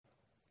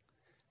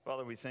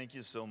Father, we thank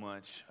you so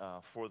much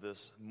for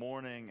this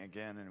morning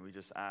again, and we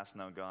just ask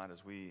now, God,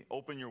 as we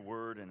open your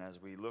word and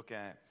as we look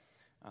at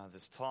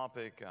this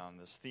topic,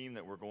 this theme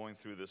that we're going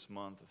through this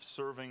month of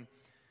serving,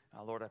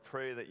 Lord, I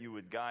pray that you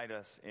would guide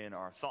us in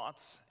our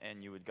thoughts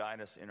and you would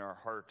guide us in our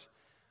heart.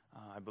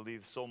 I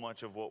believe so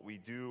much of what we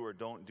do or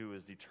don't do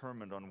is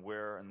determined on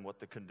where and what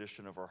the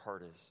condition of our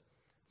heart is.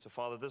 So,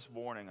 Father, this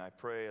morning I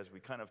pray as we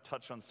kind of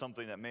touch on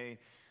something that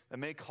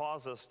may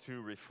cause us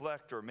to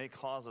reflect or may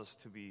cause us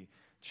to be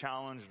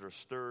challenged or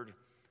stirred,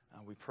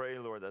 we pray,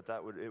 Lord,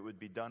 that it would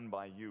be done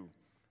by you,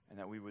 and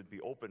that we would be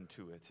open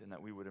to it, and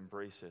that we would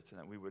embrace it, and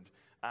that we would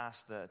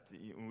ask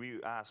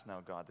now,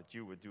 God, that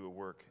you would do a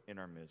work in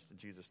our midst. In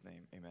Jesus'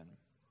 name, amen.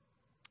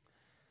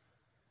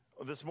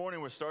 Well, this morning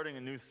we're starting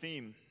a new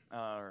theme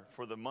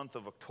for the month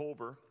of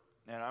October,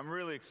 and I'm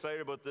really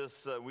excited about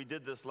this. We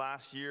did this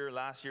last year.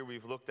 Last year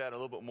we've looked at a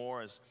little bit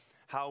more as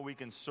how we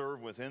can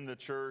serve within the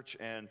church,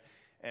 and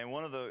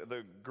one of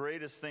the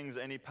greatest things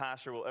any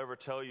pastor will ever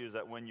tell you is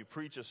that when you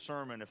preach a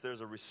sermon, if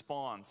there's a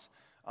response,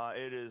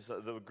 it is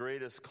the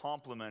greatest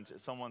compliment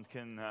someone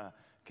can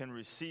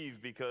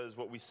receive, because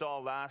what we saw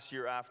last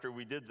year after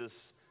we did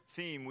this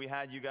theme, we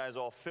had you guys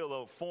all fill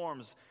out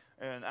forms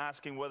and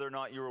asking whether or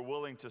not you were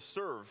willing to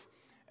serve.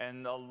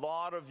 And a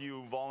lot of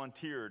you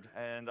volunteered,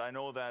 and I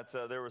know that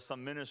there were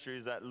some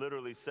ministries that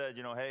literally said,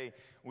 hey,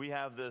 we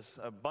have this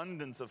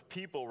abundance of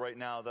people right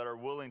now that are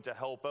willing to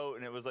help out,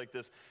 and it was like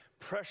this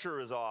pressure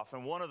is off.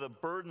 And one of the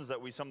burdens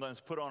that we sometimes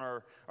put on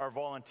our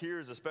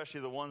volunteers, especially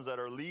the ones that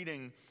are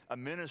leading a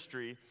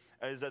ministry,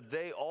 is that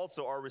they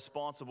also are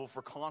responsible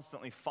for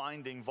constantly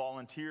finding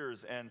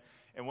volunteers. And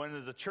when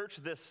there's a church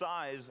this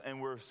size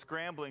and we're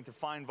scrambling to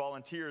find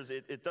volunteers,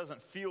 it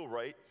doesn't feel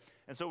right.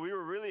 And so we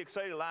were really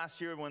excited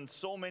last year when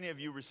so many of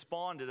you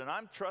responded. And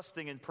I'm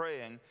trusting and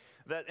praying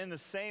that in the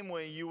same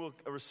way you will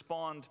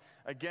respond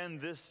again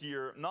this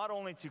year, not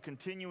only to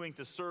continuing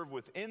to serve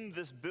within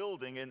this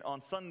building and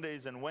on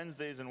Sundays and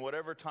Wednesdays and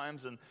whatever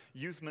times and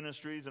youth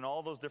ministries and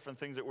all those different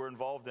things that we're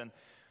involved in,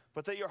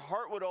 but that your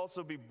heart would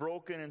also be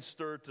broken and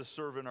stirred to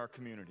serve in our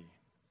community.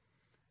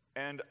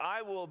 And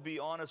I will be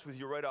honest with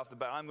you right off the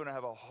bat, I'm going to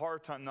have a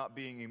hard time not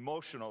being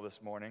emotional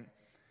this morning,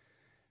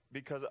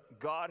 because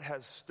God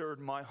has stirred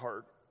my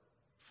heart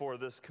for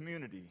this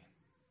community.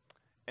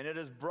 And it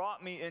has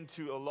brought me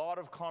into a lot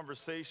of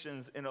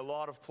conversations in a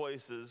lot of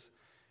places.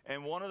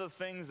 And one of the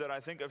things that I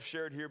think I've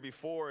shared here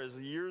before is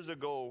years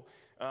ago,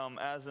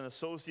 as an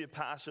associate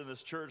pastor in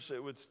this church,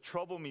 it would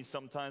trouble me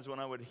sometimes when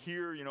I would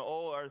hear,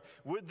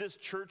 would this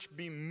church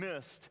be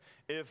missed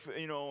if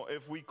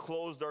we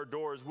closed our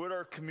doors? Would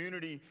our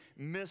community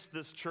miss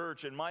this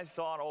church? And my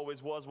thought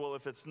always was, well,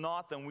 if it's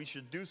not, then we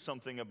should do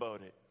something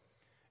about it.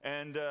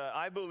 And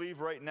I believe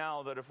right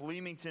now that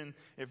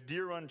if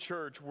Deer Run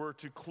Church were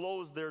to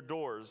close their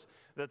doors,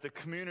 that the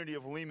community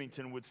of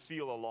Leamington would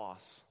feel a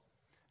loss,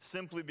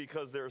 simply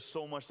because there is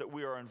so much that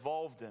we are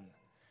involved in.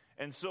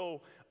 And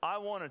so I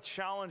want to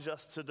challenge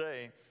us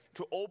today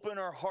to open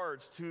our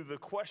hearts to the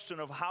question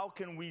of how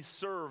can we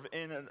serve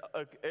in an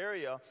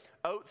area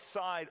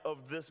outside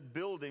of this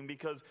building,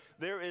 because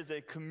there is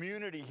a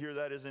community here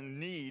that is in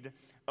need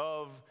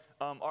of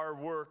our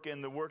work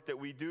and the work that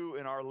we do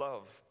in our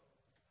love.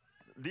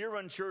 Deer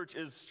Run Church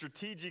is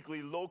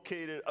strategically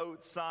located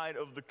outside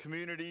of the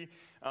community.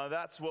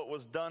 That's what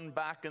was done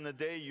back in the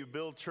day. You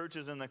build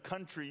churches in the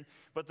country.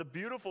 But the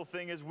beautiful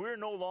thing is we're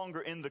no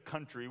longer in the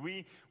country.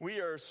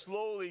 We are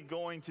slowly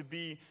going to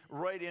be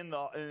right in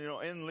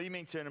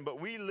Leamington. But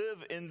we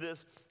live in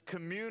this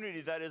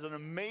community that is an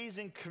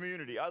amazing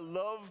community. I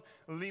love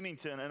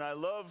Leamington, and I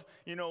love,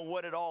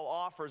 what it all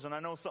offers. And I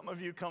know some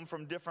of you come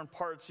from different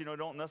parts,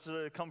 don't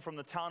necessarily come from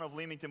the town of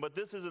Leamington. But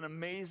this is an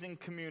amazing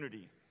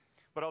community.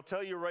 But I'll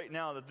tell you right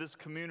now that this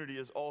community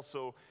is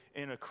also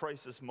in a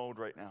crisis mode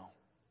right now.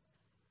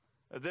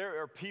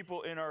 There are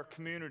people in our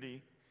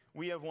community.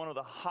 We have one of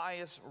the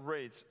highest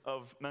rates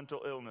of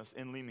mental illness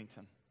in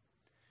Leamington.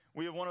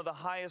 We have one of the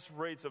highest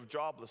rates of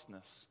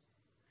joblessness.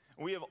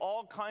 We have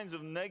all kinds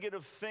of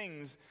negative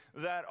things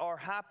that are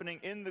happening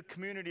in the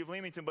community of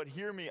Leamington. But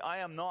hear me, I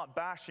am not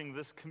bashing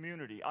this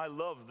community. I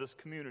love this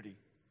community.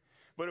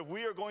 But if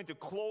we are going to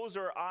close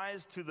our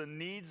eyes to the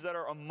needs that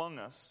are among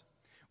us,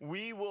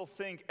 we will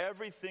think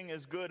everything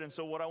is good. And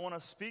so what I want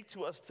to speak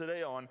to us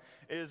today on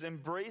is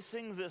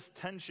embracing this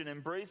tension,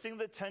 embracing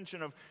the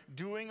tension of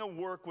doing a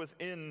work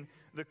within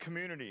the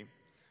community.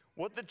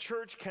 What the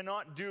church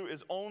cannot do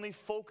is only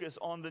focus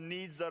on the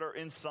needs that are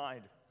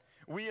inside.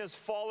 We as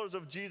followers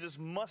of Jesus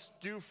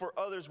must do for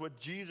others what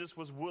Jesus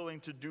was willing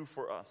to do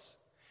for us.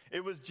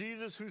 It was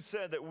Jesus who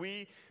said that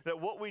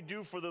what we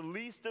do for the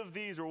least of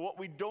these, or what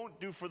we don't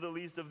do for the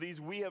least of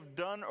these, we have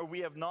done or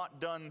we have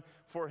not done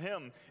for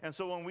him. And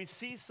so when we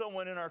see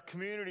someone in our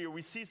community, or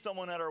we see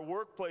someone at our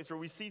workplace, or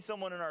we see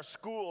someone in our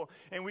school,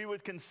 and we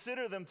would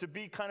consider them to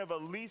be kind of a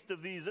least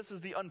of these, this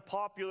is the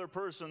unpopular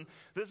person,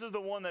 this is the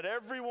one that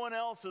everyone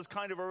else has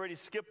kind of already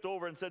skipped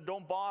over and said,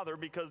 don't bother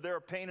because they're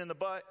a pain in the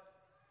butt.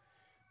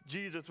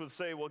 Jesus would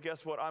say, well,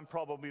 guess what? I'm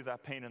probably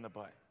that pain in the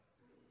butt.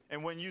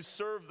 And when you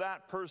serve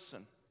that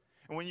person,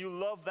 And when you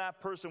love that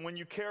person, when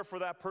you care for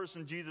that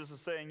person, Jesus is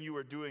saying, you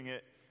are doing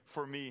it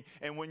for me.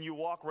 And when you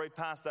walk right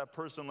past that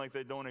person like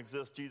they don't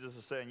exist, Jesus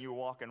is saying, you're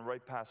walking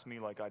right past me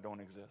like I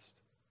don't exist.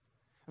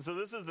 And so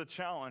this is the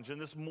challenge. And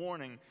this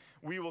morning,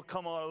 we will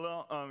come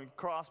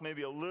across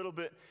maybe a little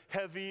bit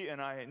heavy, and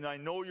I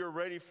know you're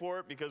ready for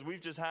it, because we've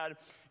just had,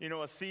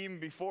 a theme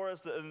before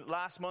us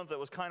last month that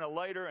was kind of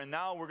lighter, and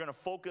now we're going to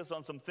focus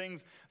on some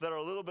things that are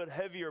a little bit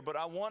heavier. But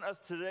I want us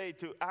today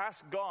to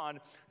ask God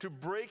to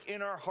break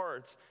in our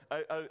hearts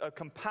a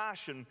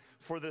compassion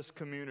for this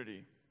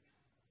community.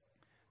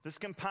 This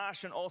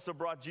compassion also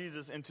brought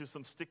Jesus into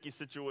some sticky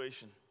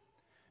situation.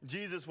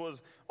 Jesus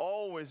was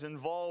always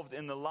involved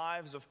in the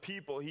lives of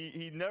people.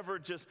 He never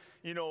just,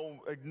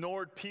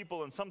 ignored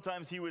people, and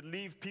sometimes he would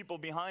leave people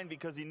behind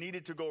because he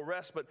needed to go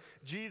rest. But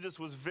Jesus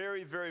was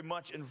very, very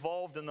much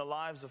involved in the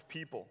lives of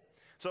people.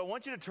 So I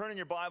want you to turn in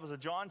your Bibles to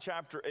John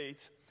chapter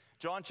 8.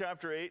 John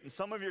chapter 8, and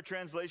some of your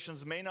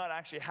translations may not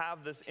actually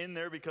have this in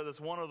there because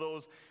it's one of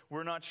those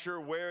we're not sure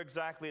where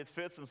exactly it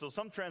fits, and so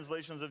some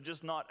translations have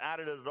just not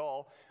added it at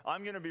all.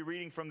 I'm going to be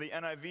reading from the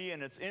NIV,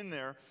 and it's in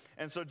there.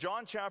 And so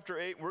John chapter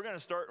 8, we're going to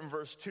start in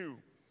verse 2.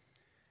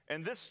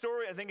 And this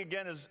story, I think,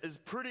 again, is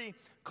pretty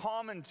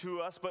common to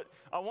us, but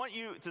I want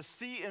you to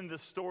see in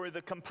this story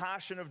the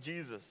compassion of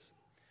Jesus.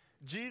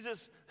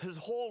 Jesus, his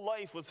whole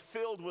life was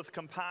filled with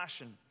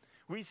compassion.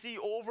 We see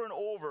over and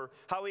over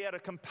how he had a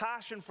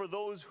compassion for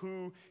those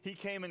who he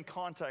came in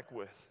contact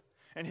with.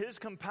 And his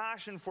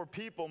compassion for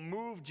people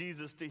moved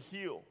Jesus to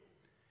heal.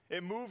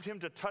 It moved him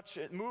to touch,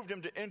 it moved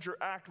him to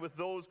interact with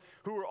those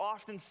who were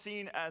often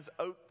seen as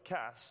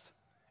outcasts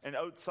and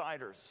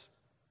outsiders.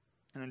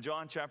 And in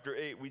John chapter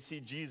 8, we see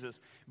Jesus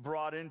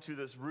brought into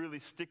this really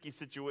sticky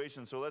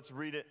situation. So let's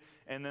read it,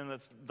 and then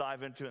let's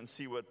dive into it and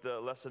see what the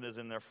lesson is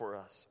in there for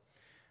us.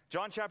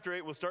 John chapter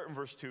 8, we'll start in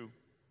verse 2.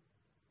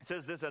 It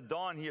says this: at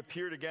dawn he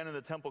appeared again in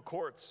the temple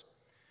courts,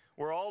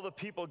 where all the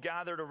people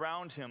gathered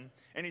around him,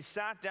 and he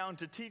sat down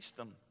to teach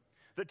them.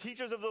 The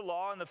teachers of the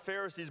law and the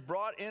Pharisees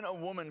brought in a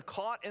woman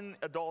caught in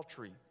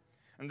adultery,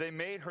 and they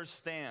made her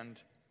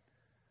stand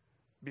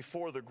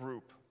before the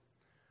group.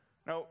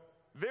 Now,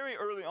 very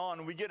early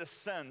on, we get a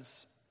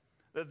sense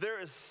that there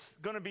is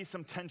going to be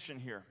some tension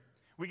here.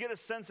 We get a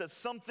sense that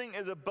something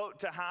is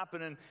about to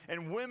happen,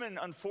 and women,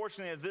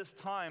 unfortunately, at this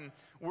time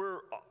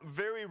were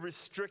very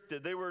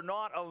restricted. They were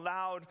not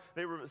allowed.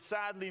 They were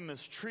sadly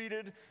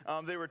mistreated.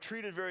 They were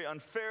treated very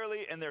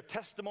unfairly, and their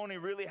testimony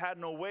really had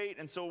no weight.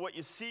 And so what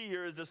you see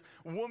here is this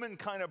woman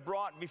kind of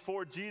brought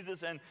before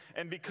Jesus, and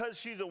because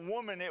she's a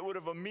woman, it would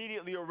have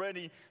immediately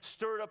already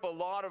stirred up a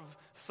lot of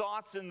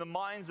thoughts in the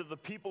minds of the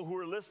people who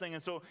were listening.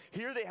 And so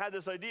here they had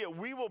this idea: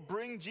 we will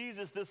bring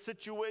Jesus this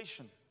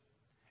situation,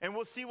 and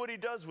we'll see what he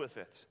does with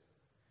it.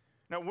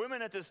 Now,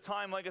 women at this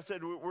time, like I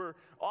said, were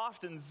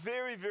often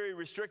very, very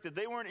restricted.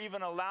 They weren't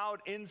even allowed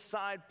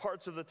inside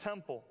parts of the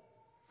temple.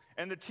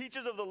 And the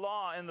teachers of the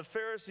law and the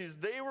Pharisees,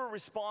 they were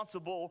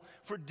responsible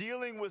for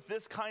dealing with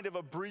this kind of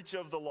a breach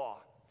of the law.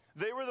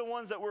 They were the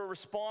ones that were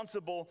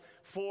responsible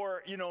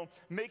for,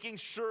 making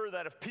sure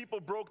that if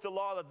people broke the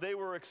law, that they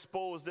were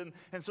exposed. And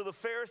so the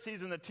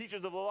Pharisees and the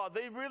teachers of the law,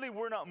 they really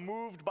were not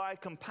moved by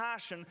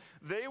compassion.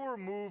 They were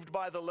moved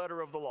by the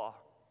letter of the law.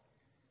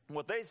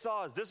 What they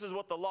saw is, this is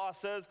what the law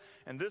says,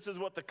 and this is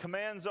what the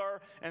commands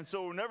are, and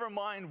so never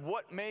mind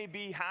what may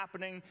be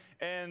happening,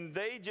 and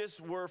they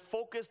just were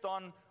focused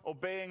on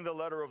obeying the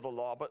letter of the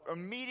law. But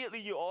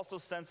immediately you also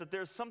sense that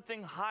there's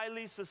something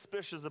highly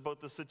suspicious about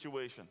the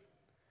situation.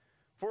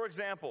 For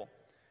example,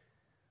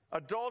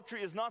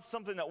 adultery is not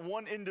something that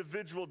one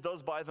individual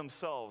does by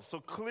themselves,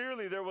 so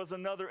clearly there was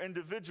another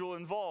individual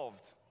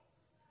involved.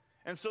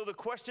 And so the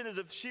question is,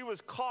 if she was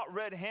caught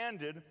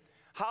red-handed,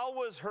 how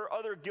was her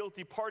other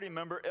guilty party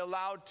member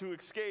allowed to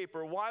escape?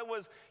 Or why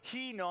was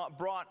he not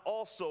brought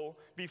also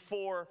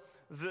before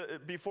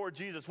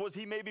Jesus? Was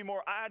he maybe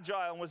more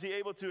agile, and was he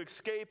able to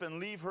escape and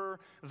leave her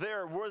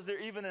there? Was there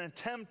even an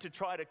attempt to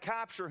try to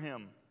capture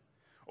him?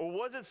 Or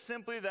was it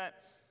simply that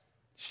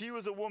she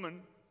was a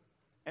woman,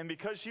 and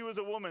because she was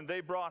a woman,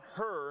 they brought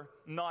her,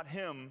 not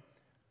him,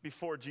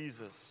 before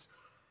Jesus?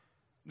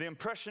 The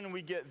impression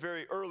we get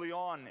very early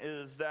on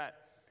is that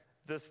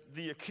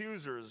the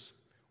accusers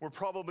were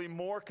probably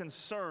more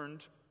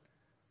concerned,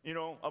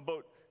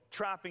 about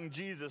trapping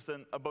Jesus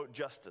than about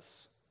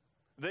justice.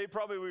 They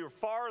probably were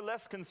far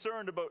less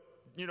concerned about,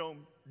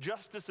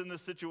 justice in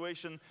this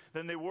situation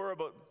than they were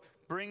about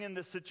bringing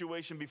this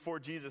situation before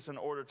Jesus in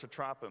order to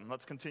trap him.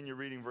 Let's continue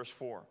reading verse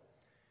 4.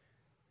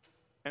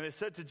 And they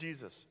said to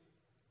Jesus,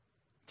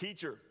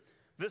 "Teacher,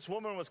 this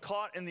woman was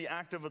caught in the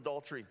act of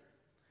adultery.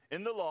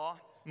 In the law,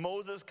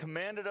 Moses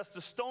commanded us to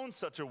stone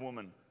such a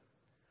woman.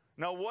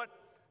 Now what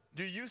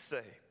do you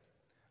say?"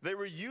 They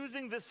were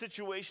using this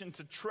situation as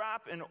a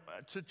trap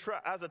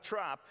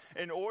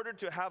in order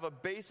to have a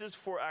basis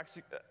for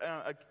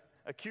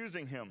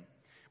accusing him.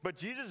 But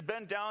Jesus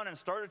bent down and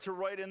started to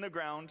write on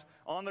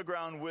the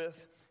ground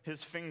with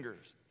his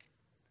fingers.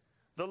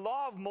 The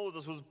law of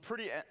Moses was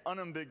pretty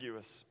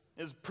unambiguous.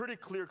 It was pretty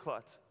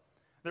clear-cut.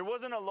 There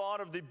wasn't a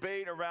lot of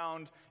debate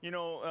around,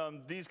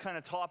 these kind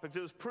of topics.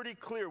 It was pretty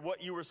clear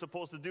what you were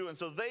supposed to do. And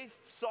so they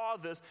saw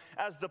this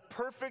as the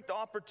perfect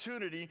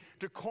opportunity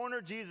to corner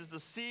Jesus, to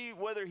see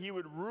whether he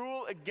would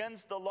rule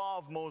against the law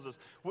of Moses,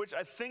 which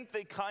I think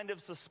they kind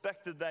of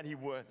suspected that he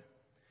would.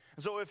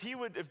 And so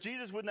if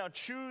Jesus would now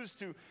choose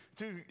to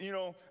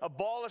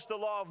abolish the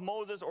law of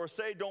Moses, or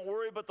say, don't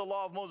worry about the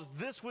law of Moses,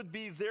 this would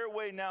be their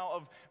way now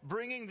of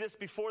bringing this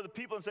before the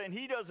people and saying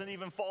he doesn't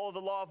even follow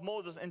the law of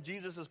Moses, and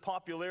Jesus'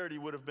 popularity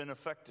would have been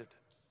affected.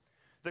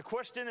 The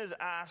question is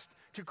asked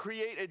to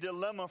create a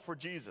dilemma for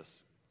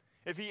Jesus.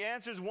 If he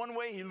answers one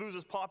way, he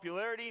loses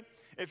popularity.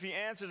 If he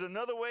answers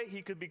another way,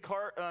 he could be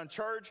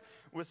charged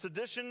with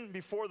sedition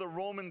before the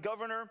Roman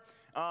governor.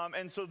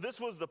 And so this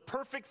was the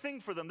perfect thing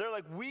for them. They're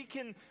like, we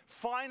can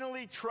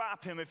finally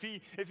trap him. If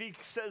he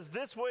says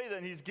this way,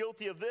 then he's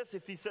guilty of this.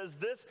 If he says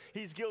this,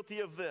 he's guilty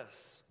of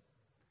this.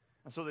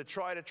 And so they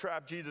try to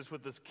trap Jesus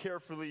with this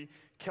carefully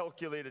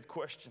calculated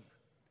question.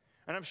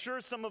 And I'm sure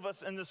some of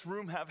us in this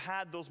room have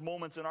had those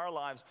moments in our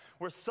lives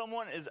where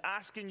someone is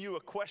asking you a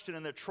question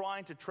and they're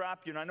trying to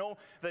trap you. And I know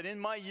that in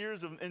my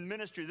years in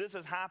ministry, this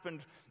has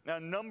happened a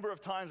number of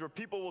times where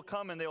people will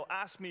come and they'll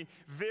ask me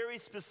very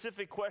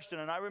specific question.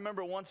 And I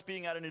remember once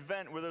being at an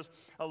event where there's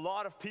a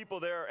lot of people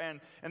there,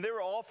 and they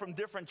were all from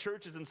different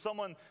churches, and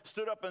someone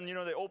stood up and,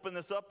 they opened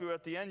this up.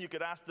 At the end, you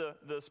could ask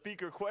the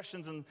speaker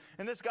questions. And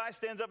this guy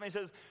stands up and he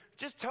says,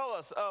 just tell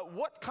us,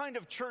 what kind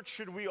of church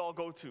should we all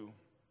go to?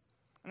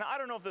 Now, I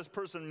don't know if this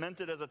person meant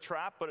it as a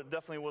trap, but it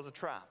definitely was a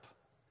trap.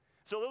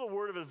 So a little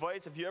word of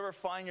advice: if you ever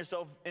find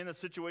yourself in a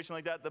situation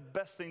like that, the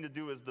best thing to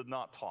do is to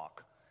not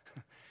talk.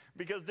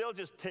 Because they'll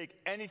just take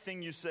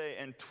anything you say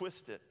and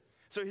twist it.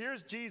 So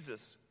here's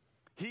Jesus.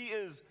 He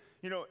is,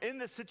 in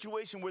this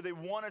situation where they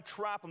want to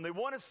trap him. They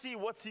want to see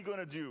what's he going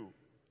to do.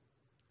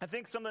 I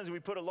think sometimes we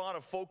put a lot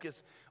of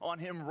focus on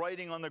him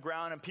writing on the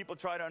ground, and people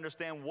try to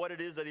understand what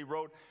it is that he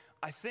wrote.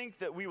 I think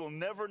that we will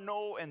never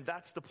know, and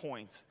that's the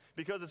point.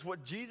 Because it's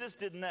what Jesus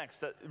did next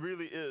that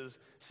really is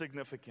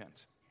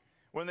significant.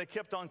 When they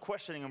kept on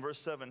questioning him, verse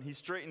 7, he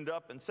straightened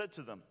up and said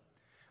to them,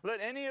 "Let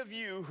any of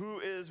you who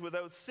is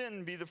without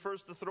sin be the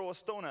first to throw a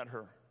stone at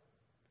her."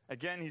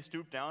 Again, he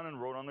stooped down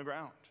and wrote on the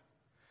ground.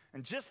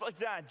 And just like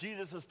that,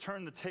 Jesus has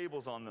turned the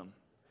tables on them.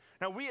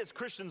 Now, we as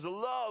Christians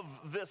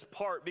love this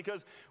part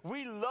because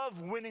we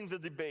love winning the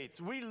debates.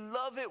 We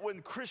love it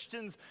when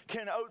Christians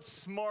can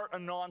outsmart a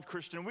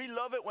non-Christian. We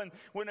love it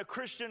when a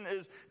Christian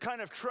is kind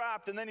of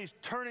trapped and then he's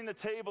turning the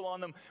table on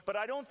them. But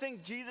I don't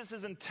think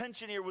Jesus'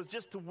 intention here was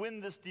just to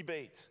win this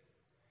debate.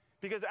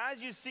 Because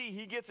as you see,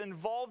 he gets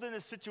involved in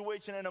this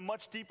situation in a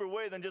much deeper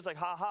way than just like,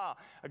 ha,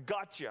 I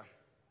gotcha.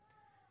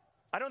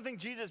 I don't think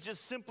Jesus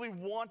just simply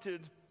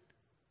wanted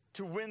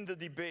to win the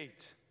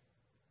debate.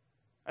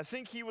 I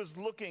think he was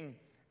looking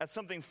at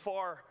something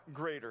far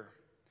greater.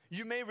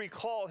 You may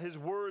recall his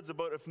words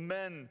about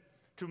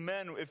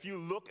if you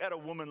look at a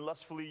woman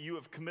lustfully, you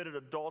have committed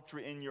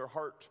adultery in your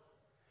heart.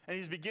 And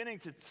he's beginning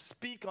to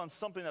speak on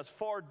something that's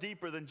far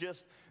deeper than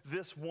just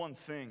this one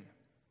thing.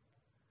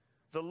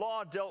 The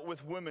law dealt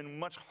with women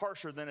much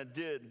harsher than it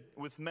did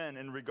with men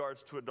in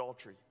regards to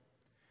adultery.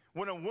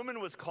 When a woman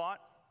was caught,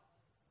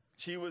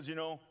 she was,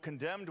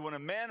 condemned. When a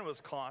man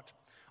was caught,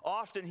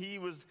 often he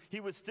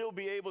would still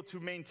be able to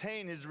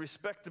maintain his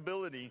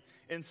respectability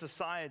in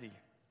society.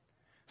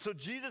 So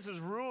Jesus'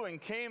 ruling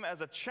came as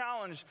a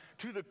challenge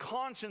to the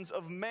conscience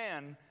of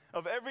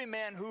every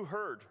man who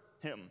heard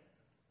him.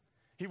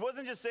 He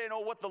wasn't just saying,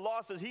 what the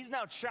law says. He's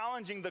now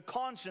challenging the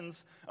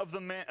conscience of the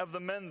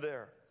men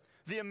there.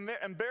 The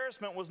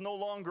embarrassment was no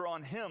longer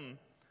on him,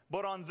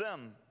 but on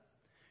them.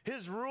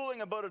 His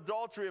ruling about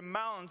adultery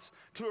amounts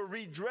to a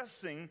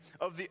redressing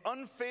of the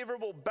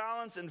unfavorable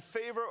balance in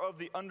favor of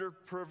the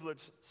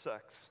underprivileged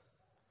sex.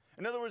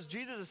 In other words,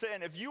 Jesus is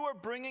saying, if you are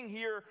bringing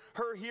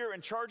her here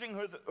and charging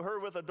her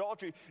with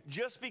adultery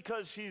just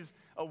because she's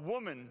a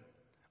woman,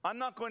 I'm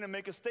not going to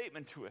make a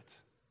statement to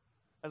it.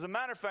 As a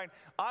matter of fact,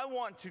 I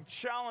want to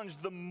challenge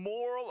the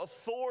moral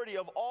authority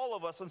of all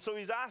of us. And so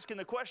he's asking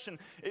the question,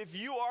 if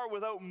you are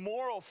without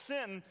moral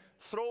sin,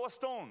 throw a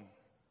stone.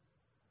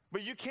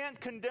 But you can't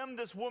condemn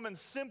this woman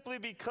simply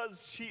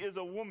because she is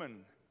a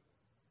woman.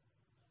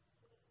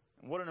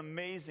 And what an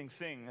amazing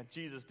thing that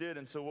Jesus did.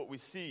 And so what we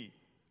see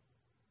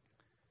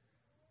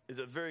is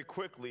that very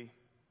quickly,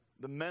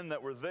 the men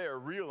that were there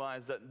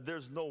realized that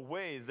there's no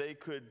way they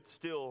could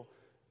still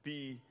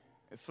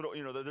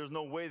that there's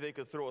no way they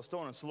could throw a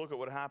stone. And so look at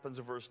what happens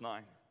in verse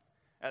 9.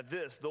 At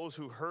this, those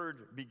who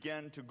heard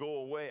began to go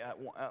away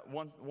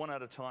one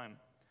at a time.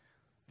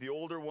 The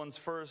older ones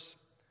first,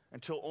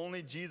 until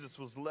only Jesus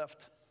was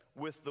left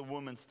with the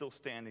woman still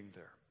standing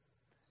there.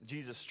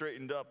 Jesus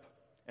straightened up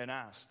and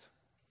asked,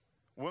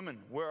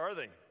 "Women, where are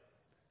they?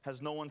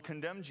 Has no one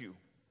condemned you?"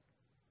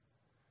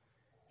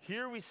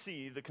 Here we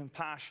see the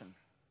compassion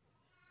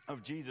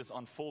of Jesus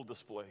on full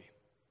display.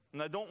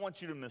 And I don't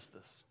want you to miss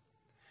this.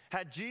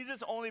 Had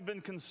Jesus only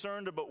been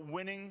concerned about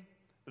winning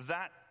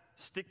that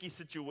sticky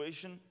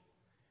situation,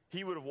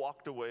 he would have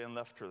walked away and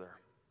left her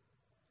there.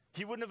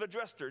 He wouldn't have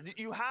addressed her.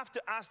 You have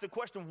to ask the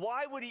question,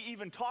 why would he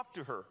even talk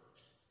to her?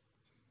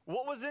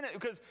 What was in it?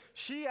 Because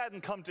she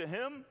hadn't come to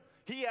him.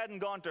 He hadn't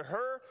gone to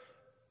her.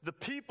 The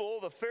people,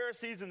 the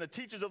Pharisees and the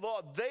teachers of the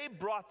law, they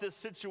brought this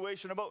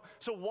situation about.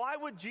 So why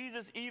would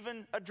Jesus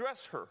even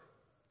address her?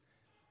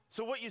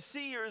 So what you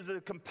see here is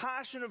the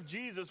compassion of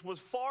Jesus was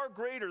far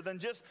greater than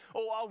just,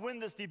 oh, I'll win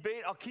this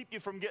debate, I'll keep you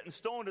from getting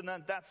stoned, and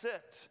that's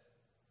it.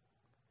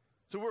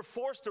 So we're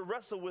forced to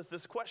wrestle with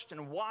this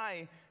question.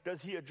 Why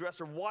does he address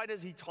her? Why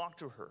does he talk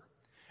to her?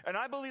 And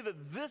I believe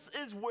that this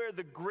is where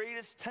the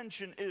greatest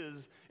tension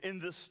is in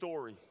this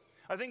story.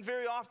 I think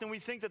very often we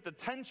think that the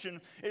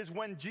tension is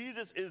when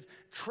Jesus is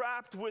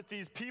trapped with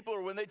these people,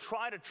 or when they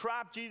try to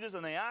trap Jesus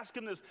and they ask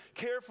him this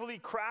carefully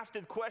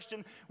crafted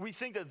question. We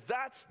think that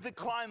that's the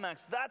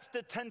climax, that's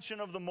the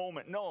tension of the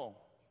moment. No,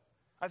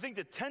 I think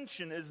the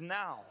tension is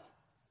now.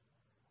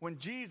 When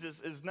Jesus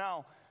is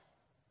now,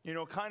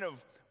 kind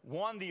of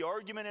won the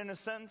argument in a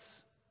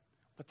sense.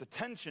 But the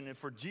tension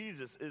for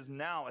Jesus is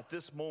now at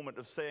this moment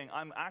of saying,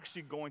 I'm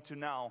actually going to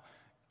now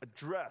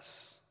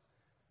address,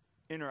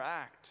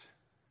 interact,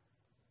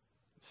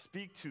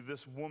 speak to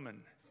this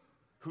woman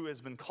who has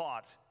been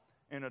caught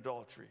in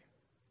adultery.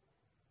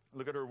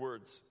 Look at her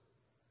words.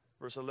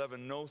 Verse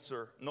 11, no,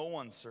 sir, no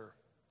one, sir.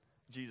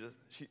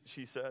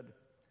 She said,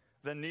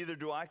 then neither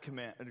do I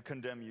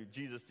condemn you.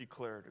 Jesus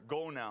declared,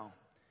 go now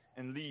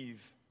and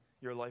leave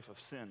your life of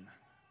sin.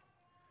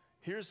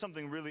 Here's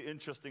something really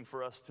interesting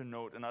for us to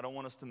note, and I don't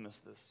want us to miss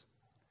this.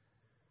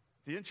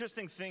 The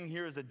interesting thing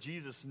here is that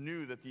Jesus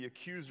knew that the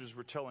accusers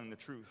were telling the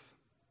truth.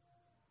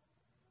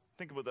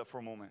 Think about that for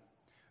a moment.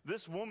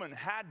 This woman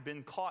had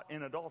been caught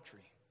in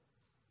adultery.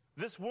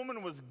 This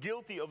woman was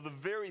guilty of the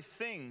very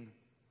thing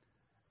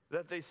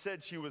that they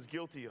said she was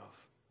guilty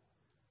of.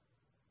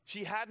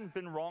 She hadn't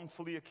been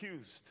wrongfully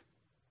accused.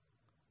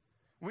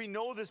 We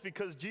know this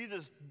because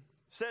Jesus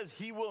says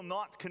he will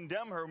not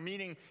condemn her,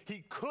 meaning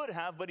he could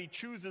have, but he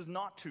chooses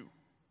not to.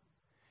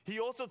 He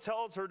also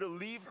tells her to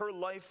leave her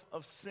life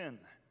of sin.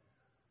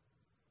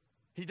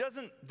 He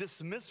doesn't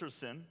dismiss her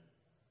sin.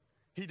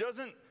 He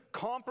doesn't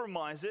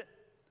compromise it.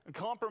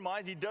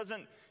 He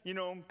doesn't,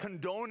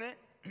 condone it.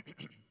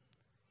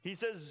 He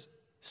says,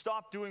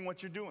 stop doing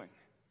what you're doing.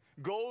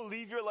 Go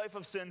leave your life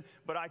of sin,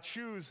 but I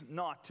choose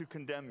not to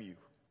condemn you.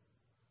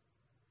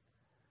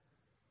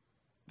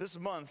 This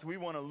month, we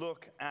want to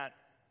look at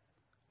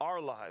our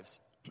lives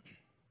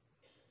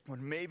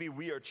when maybe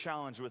we are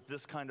challenged with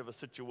this kind of a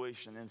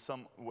situation in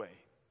some way.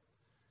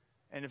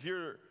 And if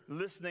you're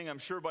listening, I'm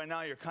sure by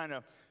now you're kind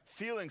of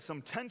feeling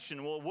some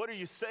tension. Well, what are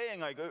you saying?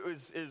 Like,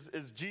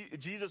 is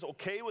Jesus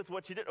okay with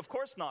what she did? Of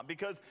course not,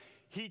 because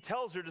he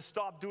tells her to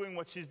stop doing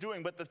what she's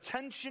doing. But the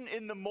tension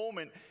in the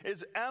moment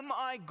is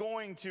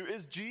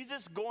is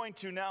Jesus going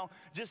to now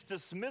just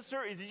dismiss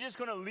her? Is he just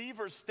going to leave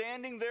her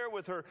standing there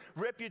with her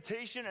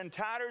reputation in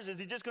tatters? Is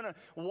he just going to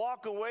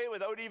walk away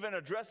without even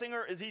addressing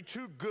her? Is he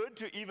too good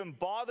to even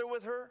bother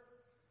with her?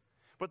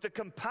 But the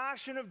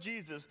compassion of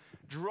Jesus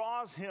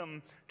draws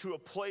him to a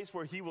place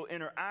where he will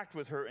interact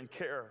with her and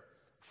care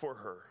for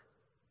her.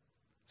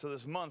 So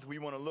this month we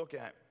want to look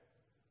at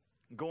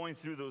going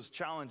through those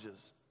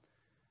challenges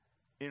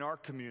in our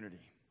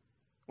community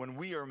when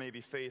we are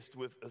maybe faced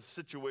with a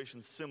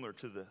situation similar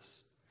to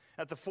this.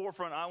 At the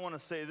forefront, I want to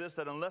say this,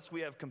 that unless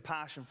we have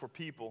compassion for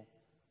people,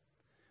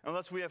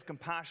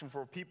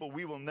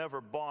 we will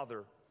never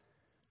bother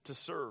to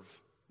serve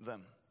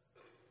them.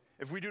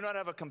 If we do not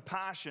have a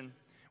compassion,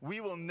 we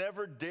will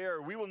never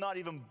dare, we will not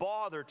even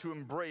bother to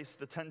embrace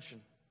the tension.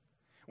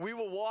 We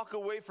will walk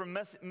away from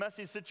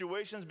messy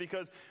situations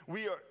because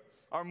we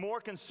are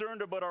more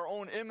concerned about our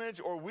own image,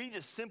 or we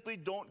just simply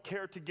don't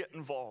care to get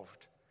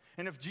involved.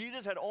 And if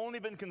Jesus had only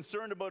been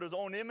concerned about his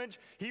own image,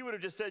 he would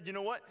have just said, you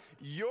know what?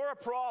 You're a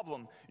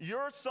problem.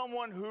 You're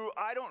someone who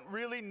I don't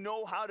really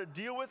know how to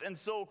deal with, and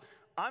so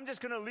I'm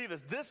just going to leave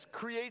this. This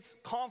creates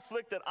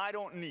conflict that I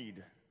don't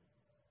need.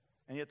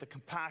 And yet the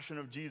compassion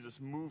of Jesus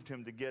moved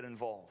him to get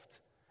involved.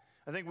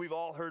 I think we've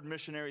all heard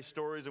missionary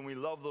stories, and we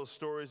love those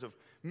stories of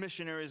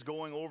missionaries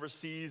going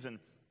overseas and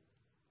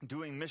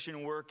doing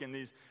mission work in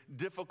these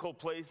difficult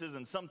places.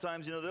 And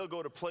sometimes, they'll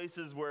go to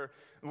places where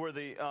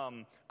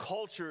the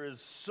culture is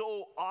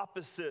so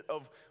opposite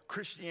of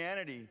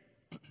Christianity.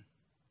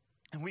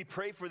 And we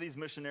pray for these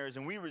missionaries,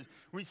 and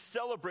we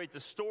celebrate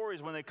the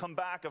stories when they come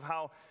back of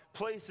how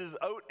places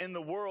out in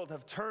the world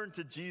have turned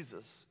to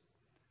Jesus.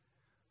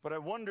 But I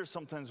wonder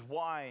sometimes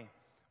why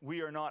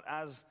we are not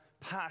as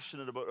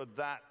passionate about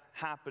that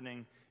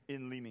happening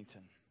in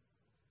Leamington.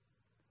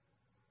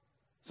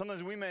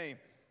 Sometimes we may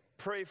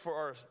pray for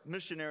our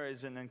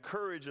missionaries and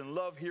encourage and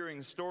love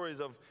hearing stories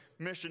of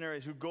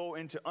missionaries who go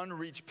into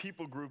unreached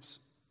people groups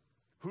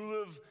who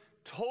live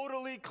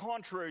totally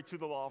contrary to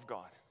the law of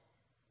God,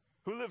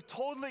 who live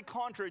totally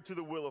contrary to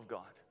the will of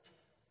God.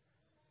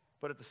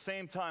 But at the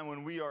same time,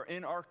 when we are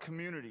in our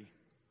community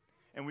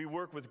and we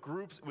work with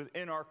groups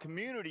within our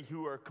community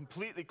who are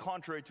completely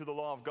contrary to the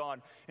law of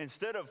God,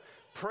 instead of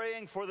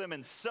praying for them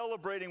and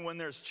celebrating when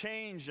there's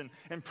change and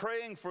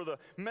praying for the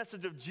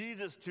message of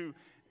Jesus to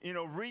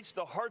reach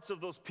the hearts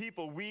of those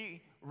people,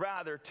 we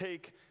rather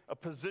take a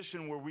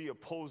position where we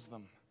oppose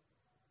them,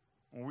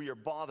 when we are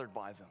bothered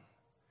by them.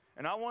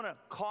 And I want to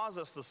cause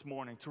us this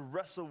morning to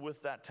wrestle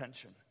with that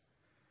tension.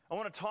 I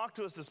want to talk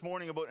to us this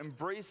morning about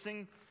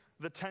embracing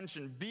the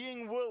tension,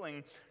 being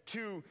willing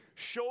to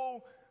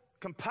show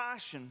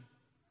compassion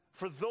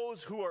for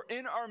those who are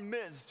in our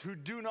midst who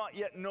do not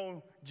yet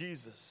know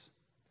Jesus.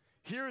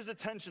 Here is a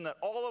tension that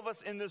all of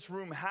us in this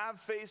room have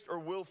faced or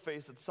will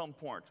face at some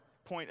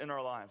point in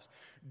our lives.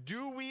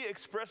 Do we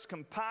express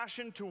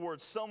compassion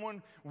towards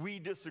someone we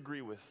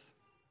disagree with?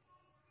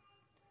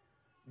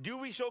 Do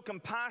we show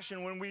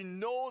compassion when we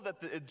know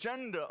that the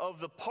agenda of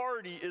the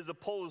party is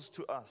opposed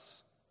to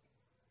us?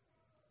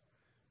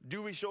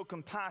 Do we show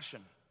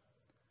compassion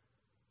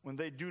when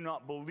they do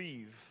not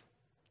believe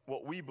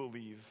what we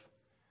believe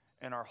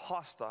and are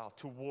hostile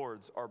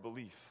towards our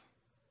belief?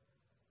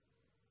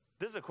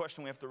 This is a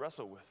question we have to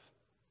wrestle with.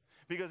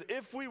 Because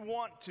if we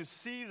want to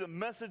see the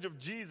message of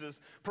Jesus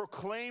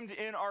proclaimed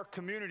in our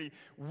community,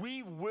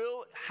 we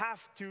will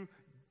have to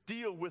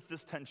deal with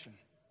this tension.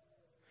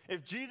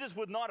 If Jesus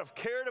would not have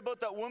cared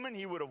about that woman,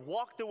 he would have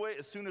walked away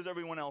as soon as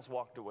everyone else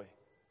walked away.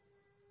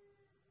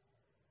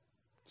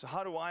 So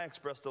how do I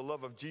express the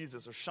love of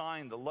Jesus or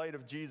shine the light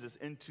of Jesus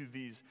into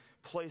these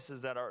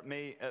places that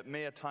may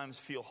at times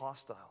feel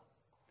hostile?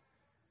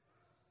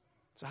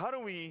 So how do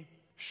we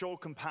show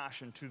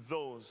compassion to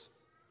those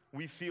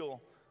we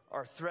feel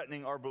are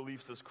threatening our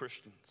beliefs as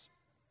Christians?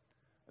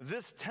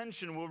 This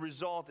tension will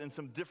result in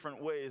some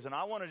different ways, and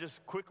I want to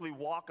just quickly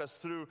walk us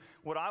through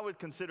what I would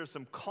consider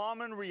some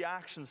common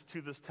reactions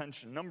to this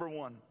tension. Number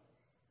one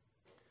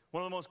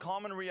of the most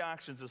common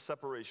reactions is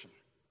separation.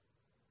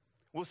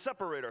 We'll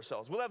separate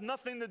ourselves. We'll have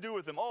nothing to do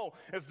with them. Oh,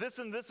 if this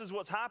and this is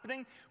what's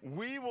happening,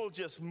 we will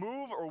just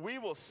move, or we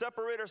will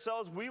separate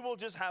ourselves. We will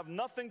just have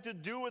nothing to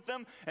do with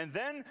them, and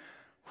then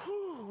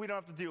we don't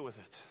have to deal with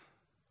it.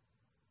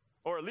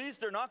 Or at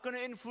least they're not going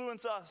to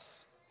influence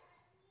us.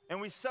 And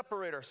we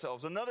separate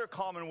ourselves. Another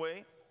common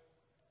way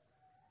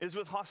is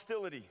with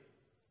hostility.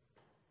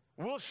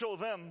 We'll show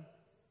them,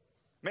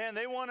 man,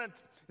 they want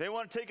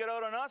to take it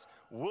out on us,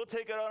 we'll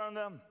take it out on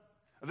them.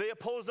 They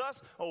oppose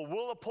us,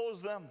 we'll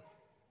oppose them.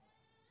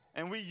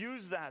 And we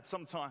use that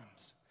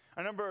sometimes.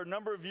 I remember a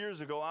number of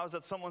years ago, I was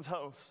at someone's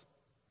house,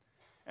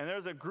 and there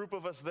was a group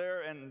of us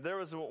there, and there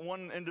was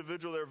one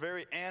individual there,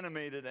 very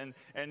animated,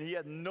 and he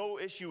had no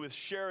issue with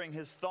sharing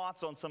his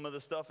thoughts on some of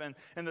the stuff,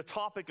 and the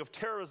topic of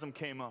terrorism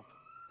came up.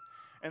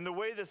 And the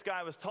way this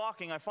guy was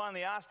talking, I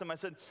finally asked him, I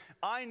said,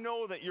 I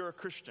know that you're a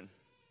Christian.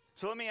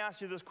 So let me ask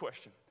you this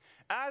question.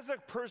 As a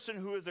person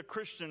who is a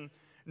Christian,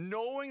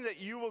 knowing that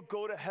you will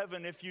go to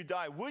heaven if you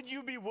die, would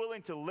you be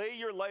willing to lay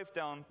your life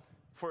down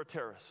for a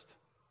terrorist?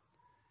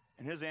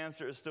 And his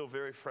answer is still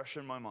very fresh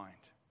in my mind.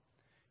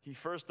 He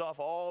first off,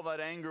 all that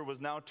anger was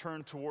now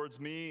turned towards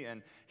me,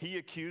 and he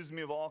accused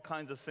me of all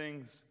kinds of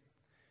things.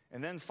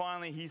 And then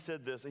finally he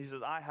said this. He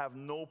says, I have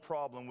no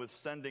problem with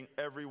sending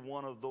every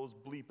one of those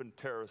bleeping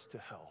terrorists to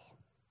hell.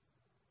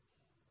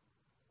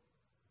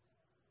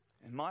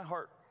 And my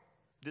heart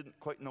didn't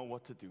quite know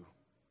what to do.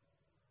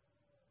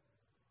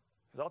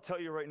 Because I'll tell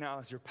you right now,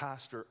 as your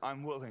pastor,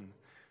 I'm willing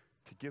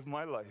to give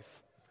my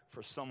life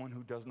for someone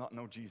who does not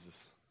know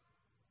Jesus.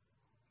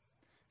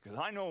 Because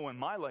I know when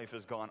my life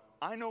is gone,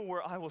 I know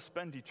where I will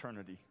spend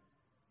eternity.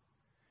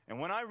 And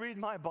when I read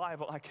my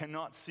Bible, I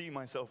cannot see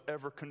myself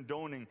ever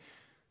condoning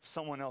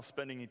someone else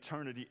spending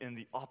eternity in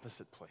the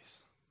opposite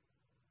place.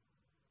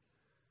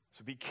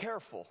 So be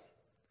careful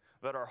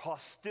that our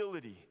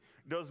hostility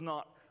does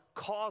not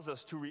cause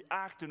us to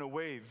react in a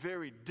way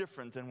very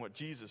different than what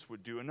Jesus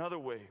would do. Another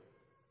way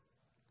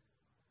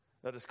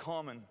that is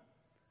common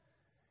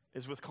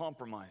is with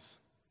compromise.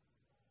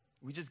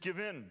 We just give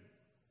in.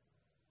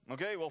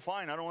 Okay, well,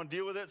 fine, I don't want to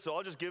deal with it, so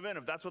I'll just give in.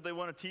 If that's what they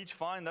want to teach,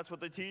 fine, that's what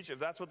they teach. If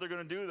that's what they're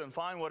going to do, then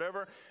fine,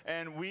 whatever.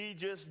 And we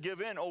just give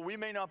in. We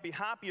may not be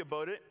happy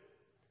about it,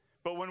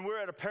 but when we're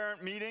at a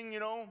parent meeting,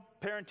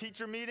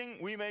 parent-teacher meeting,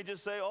 we may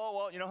just say,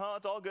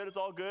 it's all good, it's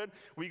all good.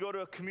 We go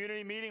to a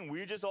community meeting,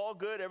 we're just all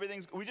good,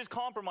 we just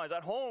compromise.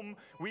 At home,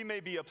 we may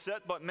be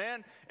upset, but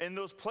man, in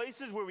those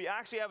places where we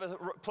actually have a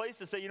place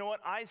to say,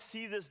 I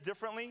see this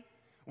differently,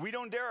 we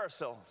don't dare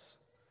ourselves.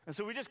 And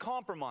so we just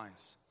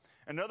compromise.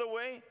 Another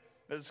way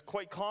that's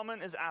quite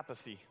common is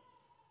apathy.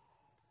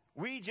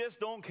 We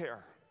just don't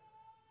care.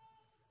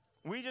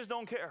 We just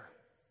don't care.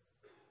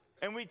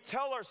 And we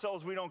tell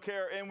ourselves we don't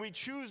care, and we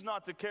choose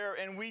not to care,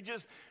 and we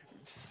just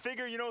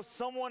figure,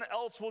 someone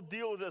else will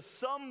deal with this.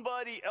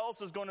 Somebody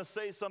else is going to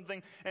say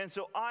something, and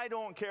so I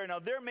don't care. Now,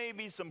 there may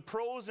be some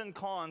pros and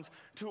cons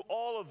to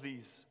all of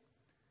these,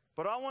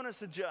 but I want to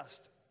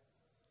suggest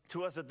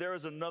to us that there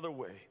is another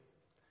way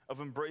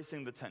of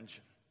embracing the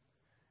tension.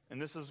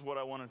 And this is what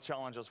I want to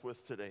challenge us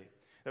with today,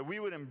 that we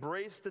would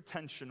embrace the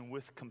tension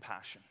with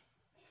compassion.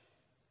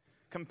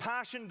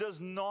 Compassion does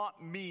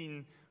not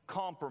mean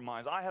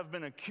compromise. I have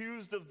been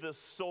accused of this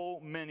so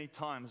many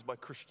times by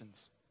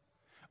Christians.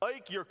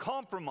 Ike, you're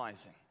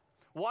compromising.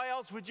 Why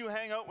else would you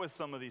hang out with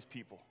some of these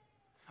people?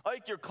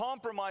 Ike, you're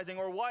compromising,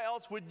 or why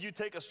else would you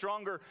take a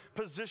stronger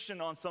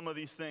position on some of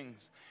these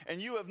things?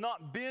 And you have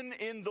not been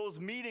in those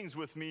meetings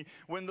with me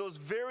when those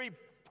very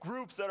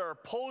groups that are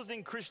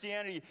opposing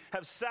Christianity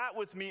have sat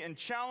with me and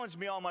challenged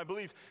me on my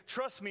belief.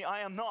 Trust me, I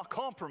am not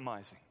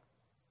compromising.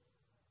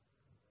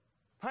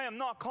 I am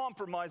not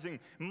compromising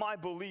my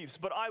beliefs,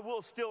 but I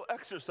will still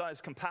exercise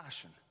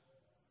compassion.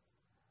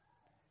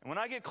 And when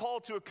I get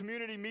called to a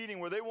community meeting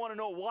where they want to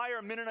know why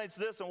are Mennonites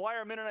this and why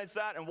are Mennonites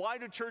that and why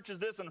do churches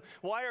this and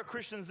why are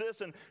Christians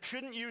this and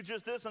shouldn't you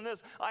just this and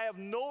this, I have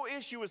no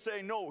issue with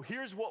saying, no,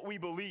 here's what we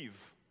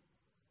believe.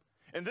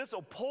 And this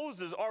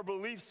opposes our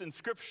beliefs in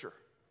Scripture.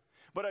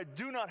 But I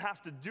do not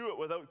have to do it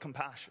without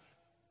compassion.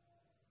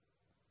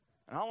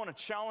 And I want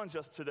to challenge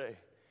us today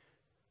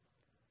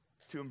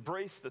to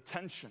embrace the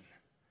tension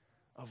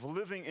of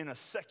living in a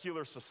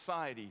secular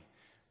society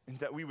and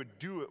that we would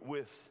do it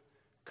with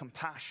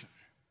compassion.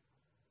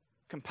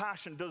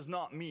 Compassion does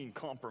not mean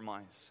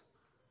compromise.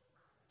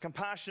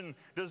 Compassion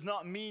does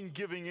not mean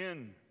giving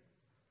in.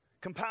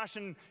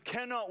 Compassion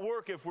cannot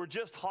work if we're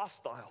just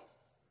hostile.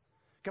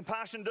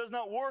 Compassion does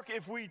not work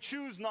if we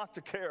choose not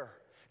to care.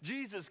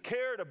 Jesus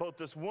cared about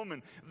this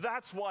woman.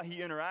 That's why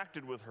he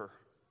interacted with her.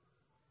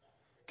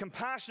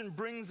 Compassion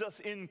brings us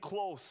in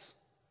close.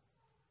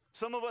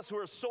 Some of us who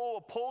are so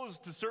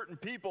opposed to certain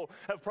people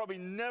have probably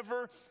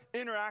never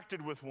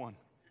interacted with one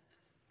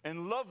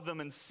and loved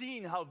them and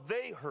seen how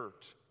they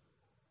hurt.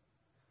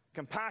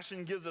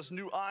 Compassion gives us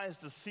new eyes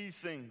to see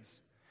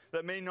things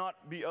that may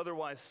not be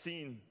otherwise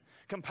seen.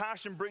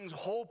 Compassion brings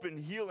hope and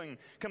healing.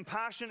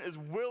 Compassion is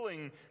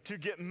willing to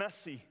get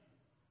messy.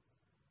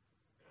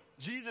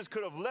 Jesus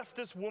could have left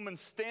this woman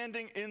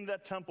standing in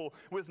that temple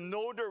with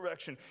no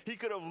direction. He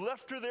could have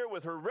left her there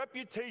with her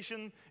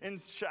reputation in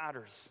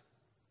shatters.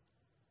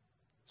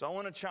 So I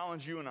want to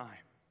challenge you and I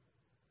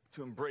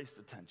to embrace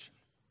the tension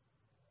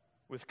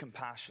with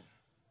compassion.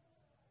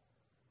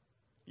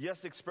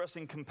 Yes,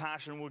 expressing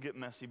compassion will get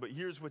messy, but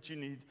here's what you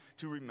need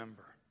to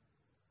remember.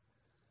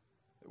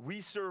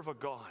 We serve a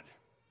God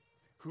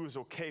who is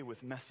okay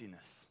with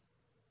messiness.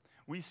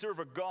 We serve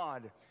a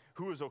God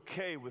who is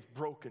okay with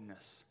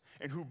brokenness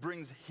and who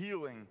brings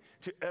healing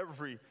to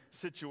every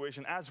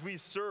situation. As we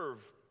serve,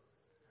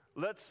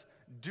 let's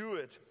do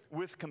it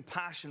with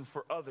compassion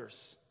for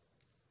others.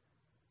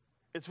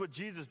 It's what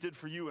Jesus did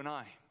for you and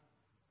I.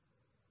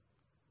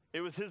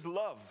 It was his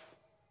love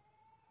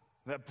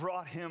that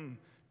brought him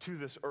to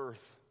this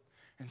earth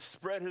and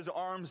spread his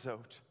arms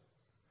out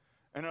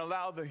and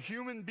allowed the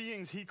human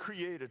beings he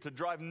created to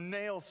drive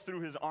nails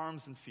through his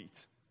arms and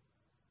feet.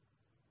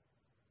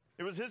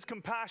 It was his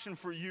compassion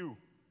for you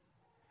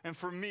and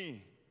for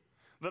me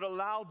that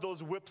allowed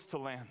those whips to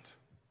land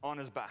on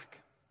his back.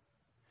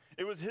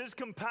 It was his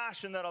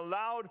compassion that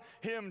allowed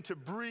him to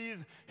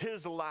breathe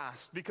his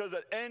last, because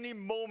at any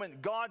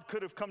moment God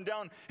could have come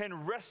down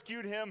and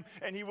rescued him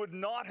and he would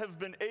not have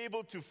been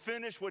able to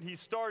finish what he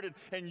started,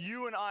 and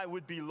you and I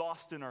would be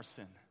lost in our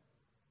sin.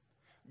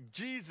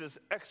 Jesus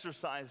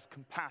exercised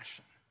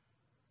compassion.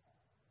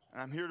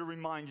 And I'm here to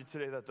remind you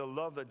today that the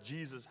love that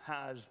Jesus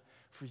has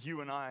for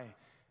you and I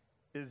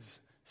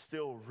is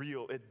still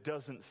real. It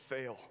doesn't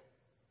fail.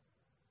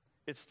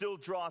 It still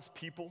draws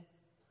people.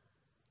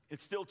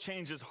 It still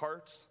changes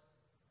hearts.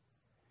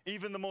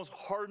 Even the most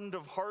hardened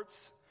of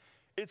hearts,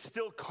 it's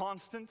still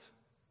constant.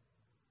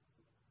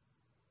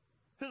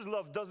 His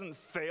love doesn't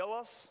fail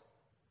us.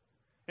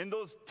 In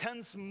those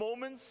tense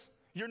moments,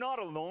 you're not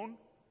alone.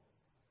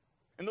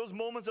 In those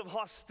moments of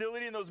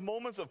hostility, in those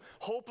moments of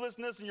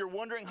hopelessness, and you're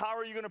wondering how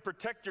are you going to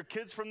protect your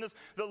kids from this,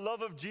 the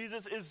love of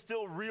Jesus is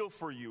still real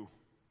for you.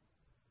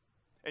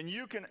 And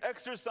you can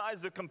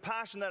exercise the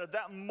compassion that at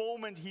that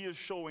moment he is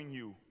showing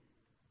you.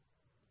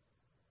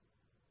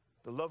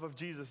 The love of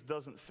Jesus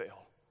doesn't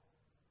fail.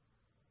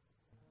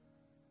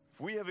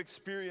 If we have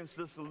experienced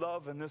this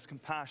love and this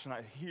compassion,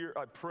 I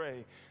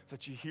pray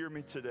that you hear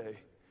me today,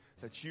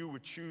 that you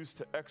would choose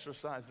to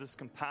exercise this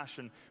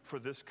compassion for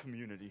this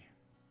community.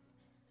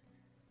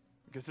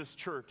 Because this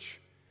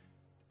church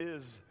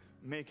is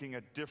making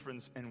a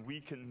difference, and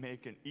we can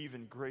make an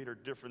even greater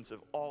difference if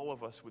all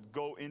of us would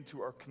go into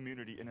our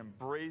community and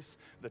embrace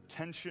the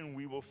tension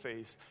we will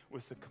face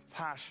with the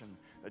compassion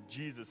that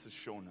Jesus has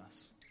shown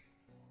us.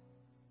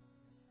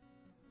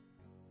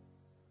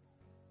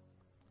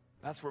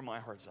 That's where my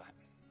heart's at.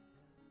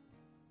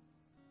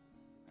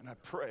 And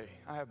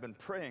I have been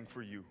praying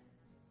for you,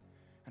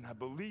 and I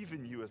believe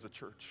in you as a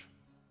church,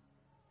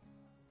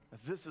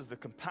 that this is the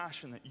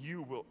compassion that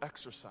you will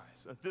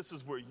exercise, that this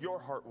is where your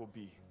heart will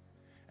be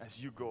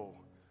as you go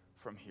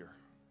from here.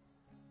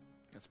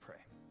 Let's pray.